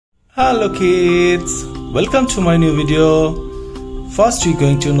Hello kids, welcome to my new video. First we're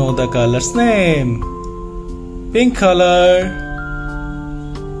going to know the color's name. Pink color,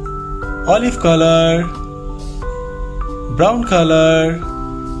 olive color, brown color,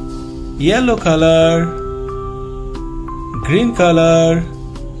 yellow color, green color,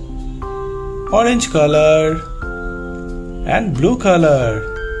 orange color and blue color.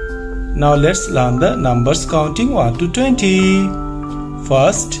 Now let's learn the numbers counting 1 to 20.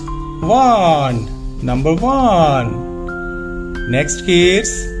 First, 1, number 1. Next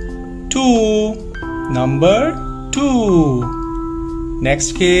kids, 2, number 2.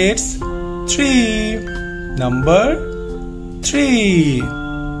 Next kids, 3, number 3.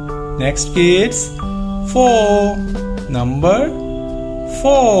 Next kids, 4, number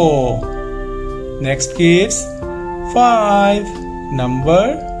 4. Next kids, 5,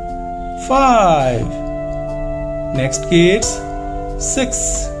 number 5. Next kids,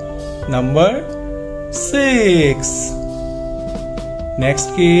 6, number 6.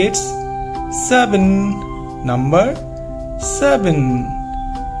 Next kids, 7, number 7.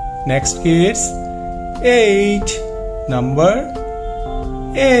 Next kids, 8, number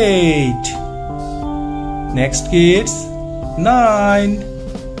 8. Next kids, 9,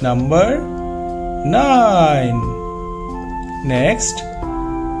 number 9. Next,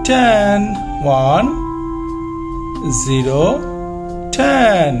 10, 1, 0,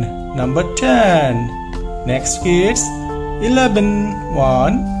 10, number 10. Next kids, 11,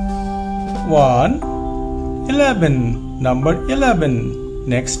 1, 11, number 11.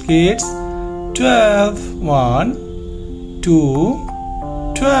 Next kids, 12, 1, 2,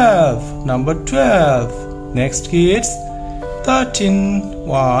 12, number 12. Next kids, 13,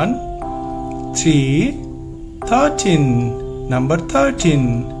 1, 3, 13, number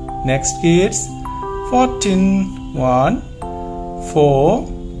 13. Next kids, 14, 1, 4,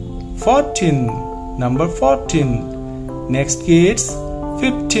 14, number 14. Next kids,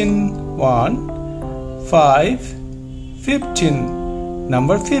 15, 1, 5, 15,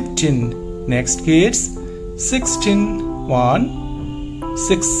 number 15. Next kids, 16, 1,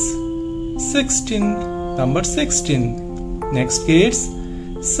 6, 16, number 16. Next kids,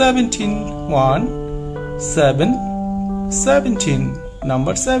 17, 1, 7, 17,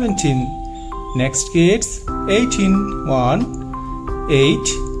 number 17. Next kids, 18, 1, 8,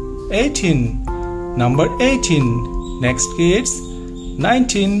 18, number 18. Next kids,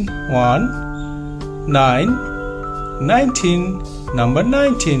 19, 1, 9, 19, number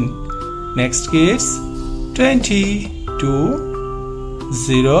 19. Next kids, 20, 2,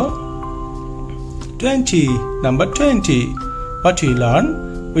 0, 20, number 20. What we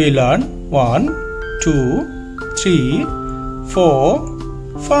learn? We learn 1, 2, 3, 4,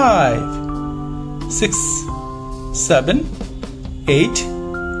 5, 6, 7, 8,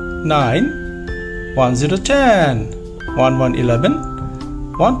 9, 1, 0, 10, 1, 1,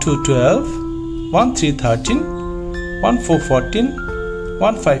 11, 1, 2, 12, 1, 3, 13, 1, 4, 14,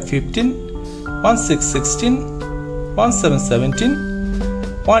 1, 5, 15, 1, 6, 16, 1, 7, 17,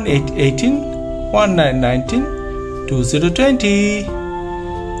 1, 8, 18, 1, 9, 19, 2, 0, 20.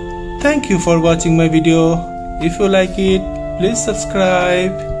 Thank you for watching my video. If you like it, please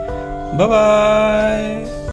subscribe. Bye bye.